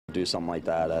Do something like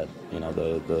that at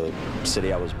the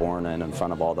city I was born in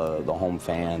front of all the home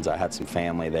fans. I had some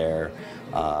family there.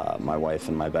 My wife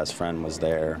and my best friend was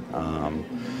there,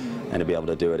 and to be able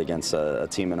to do it against a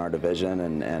team in our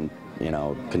division and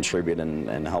contribute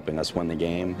in helping us win the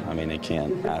game, I mean, it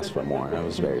can't ask for more. It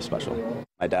was very special.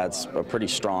 My dad's a pretty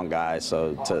strong guy,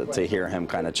 so to hear him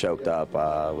kind of choked up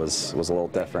was a little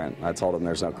different. I told him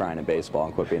there's no crying in baseball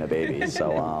and quit being a baby.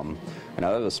 So it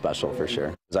was special for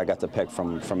sure. I got to pick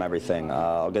from everything.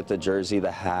 I'll get the jersey,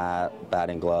 the hat,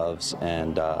 batting gloves,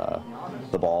 and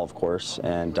the ball, of course,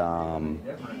 and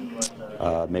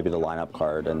maybe the lineup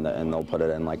card, and they'll put it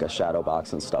in like a shadow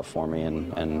box and stuff for me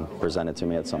and present it to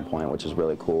me at some point, which is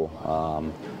really cool.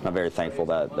 I'm very thankful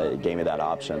that they gave me that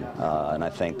option, and I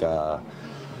think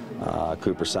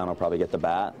Cooper Sun will probably get the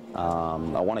bat.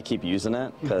 I want to keep using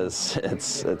it because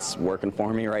it's working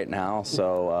for me right now.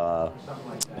 So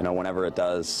whenever it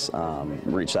does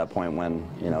reach that point when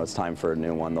it's time for a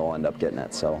new one, they'll end up getting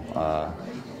it. So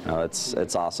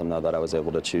it's awesome though that I was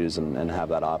able to choose and have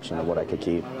that option of what I could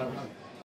keep.